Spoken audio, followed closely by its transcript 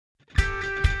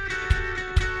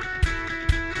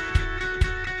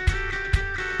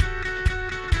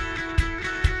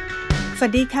ส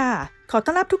วัสดีค่ะขอต้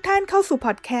อนรับทุกท่านเข้าสู่พ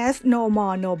อดแคสต์ No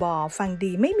More No Ball ฟัง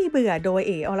ดีไม่มีเบื่อโดย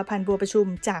อรพันธ์บัวประชุม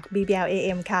จาก BBL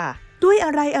AM ค่ะด้วยอ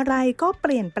ะไรก็เป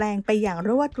ลี่ยนแปลงไปอย่าง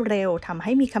รวดเร็วทำใ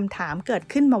ห้มีคำถามเกิด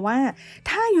ขึ้นมาว่า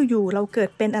ถ้าอยู่ๆเราเกิด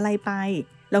เป็นอะไรไป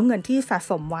แล้วเงินที่สะ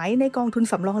สมไว้ในกองทุน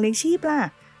สำรองเลี้ยงชีพล่ะ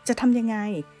จะทำยังไง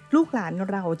ลูกหลาน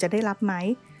เราจะได้รับไหม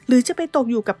หรือจะไปตก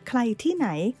อยู่กับใครที่ไหน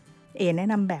แนะ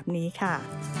นำแบบนี้ค่ะ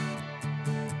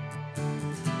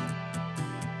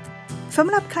สำ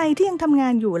หรับใครที่ยังทำงา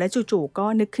นอยู่และจู่ๆก็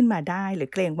นึกขึ้นมาได้หรือ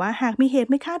เกรงว่าหากมีเหตุ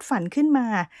ไม่คาดฝันขึ้นมา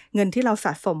เงินที่เราส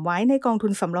ะสมไว้ในกองทุ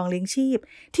นสำรองเลี้ยงชีพ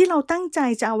ที่เราตั้งใจ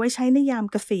จะเอาไว้ใช้ในยาม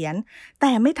เกษียณแ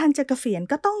ต่ไม่ทันจะเกษียณ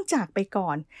ก็ต้องจากไปก่อ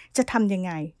นจะทำยังไ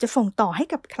งจะส่งต่อให้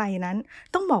กับใครนั้น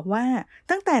ต้องบอกว่า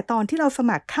ตั้งแต่ตอนที่เราส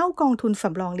มัครเข้ากองทุนส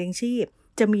ำรองเลี้ยงชีพ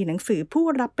จะมีหนังสือผู้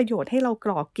รับประโยชน์ให้เราก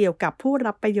รอกเกี่ยวกับผู้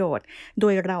รับประโยชน์โด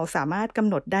ยเราสามารถกำ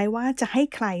หนดได้ว่าจะให้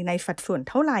ใครในสัดส่วน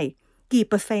เท่าไหร่กี่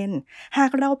เปอร์เซ็นต์หา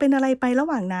กเราเป็นอะไรไประ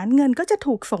หว่างนั้นเงินก็จะ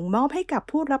ถูกส่งมอบให้กับ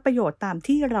ผู้รับประโยชน์ตาม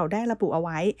ที่เราได้ระบุเอาไ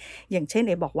ว้อย่างเช่น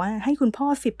บอกว่าให้คุณพ่อ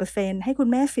 10% ให้คุณ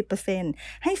แม่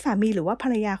 10% ให้สามีหรือว่าภร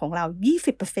รยาของเรา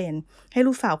 20% ให้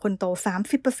ลูกสาวคนโต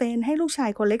 30% ให้ลูกชาย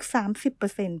คนเล็ก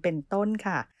 30% เป็นต้น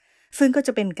ค่ะซึ่งก็จ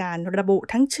ะเป็นการระบุ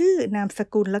ทั้งชื่อนามส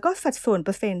กุลแล้วก็สัดส่วนเป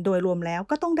อร์เซ็นต์โดยรวมแล้ว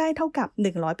ก็ต้องได้เท่ากับ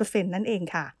 100% นั่นเอง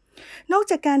ค่ะนอก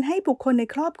จากการให้บุคคลใน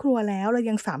ครอบครัวแล้วเรา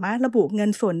ยังสามารถระบุเงิ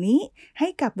นส่วนนี้ให้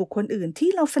กับบุคคลอื่นที่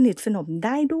เราสนิทสนมไ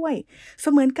ด้ด้วยเส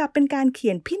มือนกับเป็นการเขี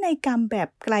ยนพินัยกรรมแบบ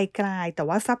ไกลๆแต่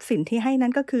ว่าทรัพย์สินที่ให้นั้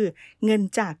นก็คือเงิน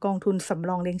จากกองทุนสำ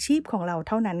รองเลี้ยงชีพของเราเ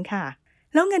ท่านั้นค่ะ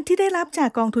แล้วเงินที่ได้รับจาก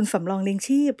กองทุนสำรองเลี้ยง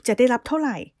ชีพจะได้รับเท่าไห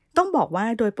ร่ต้องบอกว่า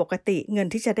โดยปกติเงิน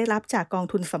ที่จะได้รับจากกอง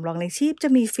ทุนสำรองเลี้ยงชีพจะ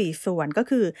มี4ส่วนก็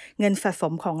คือเงินสะส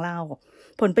มของเรา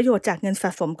ผลประโยชน์จากเงินสะ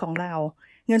สมของเรา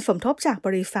เงินสมทบจากบ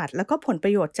ริษัทแล้วก็ผลปร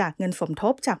ะโยชน์จากเงินสมท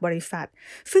บจากบริษัท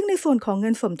ซึ่งในส่วนของเงิ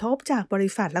นสมทบจากบริ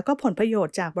ษัทแล้วก็ผลประโยช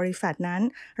น์จากบริษัทนั้น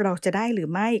เราจะได้หรือ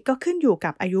ไม่ก็ขึ้นอยู่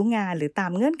กับอายุงานหรือตา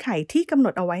มเงื่อนไขที่กำหน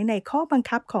ดเอาไว้ในข้อบัง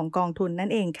คับของกองทุนนั่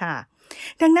นเองค่ะ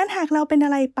ดังนั้นหากเราเป็นอ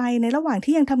ะไรไปในระหว่าง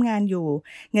ที่ยังทำงานอยู่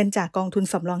เงินจากกองทุน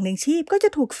สำรองเลี้ยงชีพก็จะ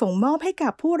ถูกส่งมอบให้กั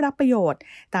บผู้รับประโยชน์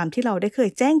ตามที่เราได้เคย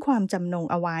แจ้งความจำนง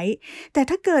เอาไว้แต่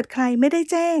ถ้าเกิดใครไม่ได้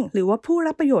แจ้งหรือว่าผู้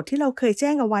รับประโยชน์ที่เราเคยแจ้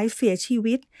งเอาไว้เสียชี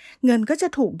วิตเงินก็จะ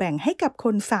ถูกแบ่งให้กับค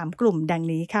น3กลุ่มดัง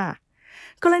นี้ค่ะ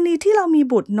กรณีที่เรามี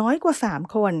บุตรน้อยกว่า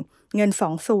3คนเงิน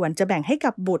2ส่วนจะแบ่งให้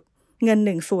กับบุตรเงิน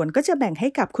1ส่วนก็จะแบ่งให้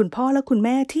กับคุณพ่อและคุณแ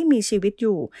ม่ที่มีชีวิตอ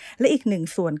ยู่และอีก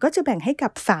1ส่วนก็จะแบ่งให้กั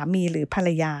บสามีหรือภรร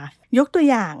ยายกตัว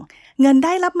อย่างเงินไ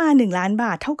ด้รับมา1ล้านบ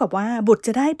าทเท่ากับว่าบุตรจ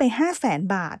ะได้ไป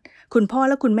 500,000 บาทคุณพ่อ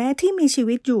และคุณแม่ที่มีชี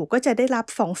วิตอยู่ก็จะได้รับ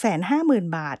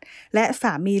 250,000 บาทและส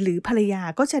ามีหรือภรรยา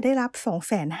ก็จะได้รับ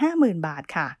 250,000 บาท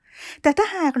ค่ะแต่ถ้า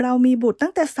หากเรามีบุตรตั้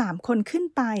งแต่3คนขึ้น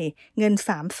ไปเงิน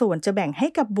3ส่วนจะแบ่งให้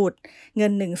กับบุตรเงิ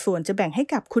น1ส่วนจะแบ่งให้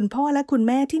กับคุณพ่อและคุณแ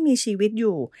ม่ที่มีชีวิตอ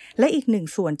ยู่และอีก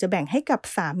1ส่วนจะแบ่งให้กับ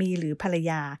สามีหรือภรร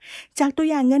ยาจากตัว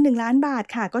อย่างเงิน1ล้านบาท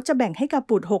ค่ะก็จะแบ่งให้กับ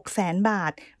บุตร 600,000 บา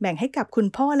ทแบ่งให้กับคุณ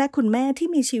พ่อและคุณแม่ที่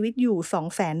มีชีวิตอยู่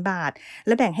 200,000 บาทแ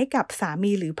ละแบ่งให้กับสา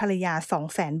มีหรือภรรยา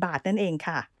 200,000 บาทนั่นเอง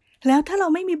ค่ะแล้วถ้าเรา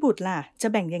ไม่มีบุตรล่ะจะ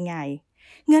แบ่งยังไง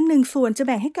เงิน1ส่วนจะแ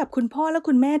บ่งให้กับคุณพ่อและ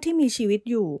คุณแม่ที่มีชีวิต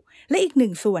อยู่และอีก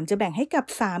1ส่วนจะแบ่งให้กับ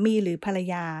สามีหรือภรร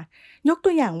ยายกตั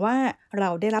วอย่างว่าเรา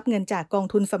ได้รับเงินจากกอง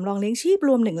ทุนสำรองเลี้ยงชีพร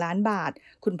วม1ล้านบาท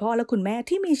คุณพ่อและคุณแม่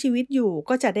ที่มีชีวิตอยู่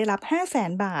ก็จะได้รับ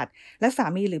 500,000 บาทและสา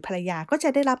มีหรือภรรยาก็จะ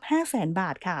ได้รับ 500,000 บา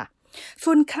ทค่ะ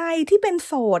ส่วนใครที่เป็นโ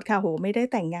สดค่ะไม่ได้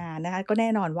แต่งงานนะคะก็แน่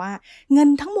นอนว่าเงิน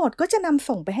ทั้งหมดก็จะนำ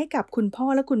ส่งไปให้กับคุณพ่อ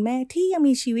และคุณแม่ที่ยัง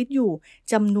มีชีวิตอยู่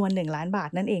จำนวน1ล้านบา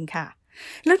ทนั่นเองค่ะ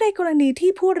แล้วในกรณี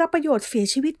ที่ผู้รับประโยชน์เสีย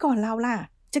ชีวิตก่อนเราล่ะ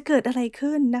จะเกิดอะไร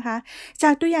ขึ้นนะคะจา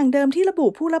กตัวอย่างเดิมที่ระบุ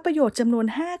ผู้รับประโยชน์จำนวน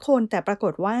5คนแต่ปราก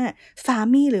ฏว่าสา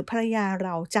มีหรือภรรยาเร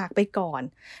าจากไปก่อน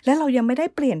และเรายังไม่ได้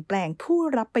เปลี่ยนแปลงผู้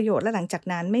รับประโยชน์และหลังจาก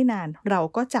นั้นไม่นานเรา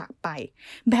ก็จากไป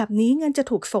แบบนี้เงินจะ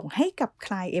ถูกส่งให้กับใค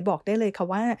รบอกได้เลยค่ะ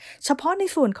ว่าเฉพาะใน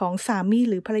ส่วนของสามี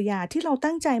หรือภรรยาที่เรา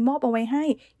ตั้งใจมอบเอาไว้ให้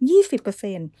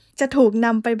 20% จะถูกน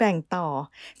ำไปแบ่งต่อ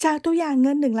จากตัวอย่างเ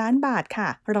งิน1ล้านบาทค่ะ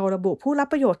เราระบุผู้รับ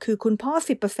ประโยชน์คือคุณพ่อ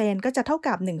 10% ก็จะเท่า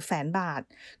กับ 100,000 บาท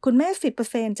คุณแม่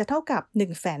 10% จะเท่ากับ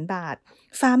 100,000 บาท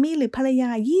สามีหรือภรรยา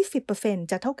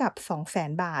 20% จะเท่ากับ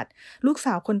 200,000 บาทลูกส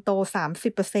าวคนโต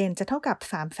 30% จะเท่ากับ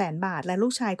 300,000 บาทและลู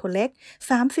กชายคนเล็ก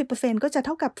 30% ก็จะเ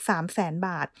ท่ากับ 300,000 บ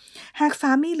าทหากส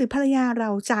ามีหรือภรรยาเรา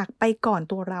จากไปก่อน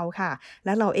ตัวเราค่ะแล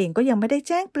ะเราเองก็ยังไม่ได้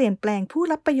แจ้งเปลี่ยนแปลงผู้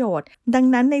รับประโยชน์ดัง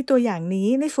นั้นในตัวอย่างนี้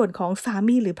ในส่วนของสา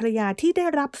มีหรือภรรยาที่ได้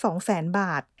รับ 200,000 บ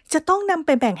าทจะต้องนำไป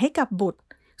แบ่งให้กับบุตร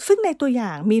ซึ่งในตัวอย่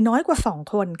างมีน้อยกว่า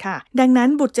2คนค่ะดังนั้น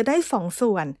บุตรจะได้2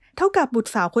ส่วนเท่ากับบุตร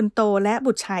สาวคนโตและ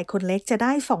บุตรชายคนเล็กจะไ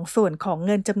ด้2ส่วนของเ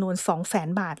งินจำนวน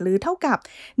 200,000 บาทหรือเท่ากับ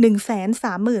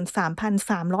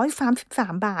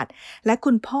 133,333 บาทและ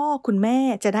คุณพ่อคุณแม่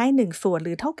จะได้1ส่วนห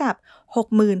รือเท่ากับ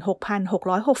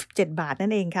 66,667 บาทนั่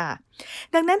นเองค่ะ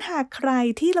ดังนั้นหากใคร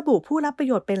ที่ระบุผู้รับประ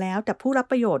โยชน์ไปแล้วแต่ผู้รับ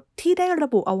ประโยชน์ที่ได้ระ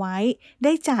บุเอาไว้ไ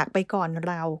ด้จากไปก่อน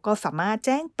เราก็สามารถแ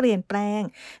จ้งเปลี่ยนแปลง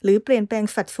หรือเปลี่ยนแปลง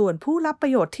สัดส่วนผู้รับปร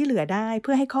ะโยชน์ที่เหลือได้เ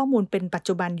พื่อให้ข้อมูลเป็นปัจ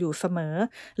จุบันอยู่เสมอ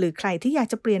หรือใครที่อยาก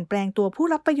จะเปลี่ยนแปลงตัวผู้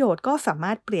รับประโยชน์ก็สาม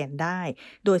ารถเปลี่ยนได้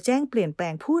โดยแจ้งเปลี่ยนแปล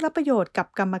งผู้รับประโยชน์กับ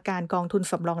กรรมการกองทุน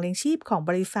สำรองเลี้ยงชีพของ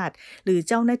บริษัทหรือ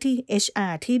เจ้าหน้าที่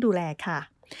HR ที่ดูแลค่ะ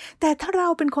แต่ถ้าเรา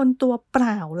เป็นคนตัวเป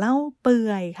ล่าเล่าเปื่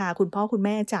อยค่ะคุณพ่อคุณแ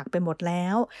ม่จากไปหมดแล้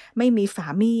วไม่มีสา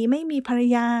มีไม่มีภรร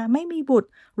ยาไม่มีบุตร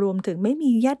รวมถึงไม่มี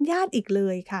ญาติอีกเล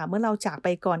ยค่ะเมื่อเราจากไป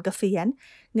ก่อนเกษียณ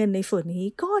เงินในส่วนนี้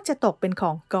ก็จะตกเป็นข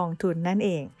องกองทุนนั่นเอ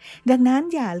งดังนั้น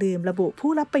อย่าลืมระบุ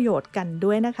ผู้รับประโยชน์กัน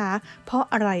ด้วยนะคะเพราะ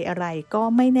อะไรก็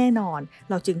ไม่แน่นอน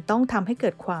เราจึงต้องทำให้เกิ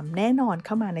ดความแน่นอนเ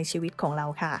ข้ามาในชีวิตของเรา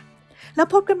ค่ะแล้ว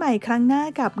พบกันใหม่ครั้งหน้า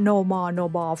กับ No More No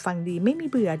Ball ฟังดีไม่มี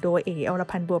เบื่อโดยเอ๋อร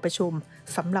พันธ์บัวประชุม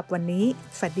สำหรับวันนี้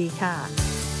สวัสดีค่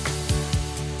ะ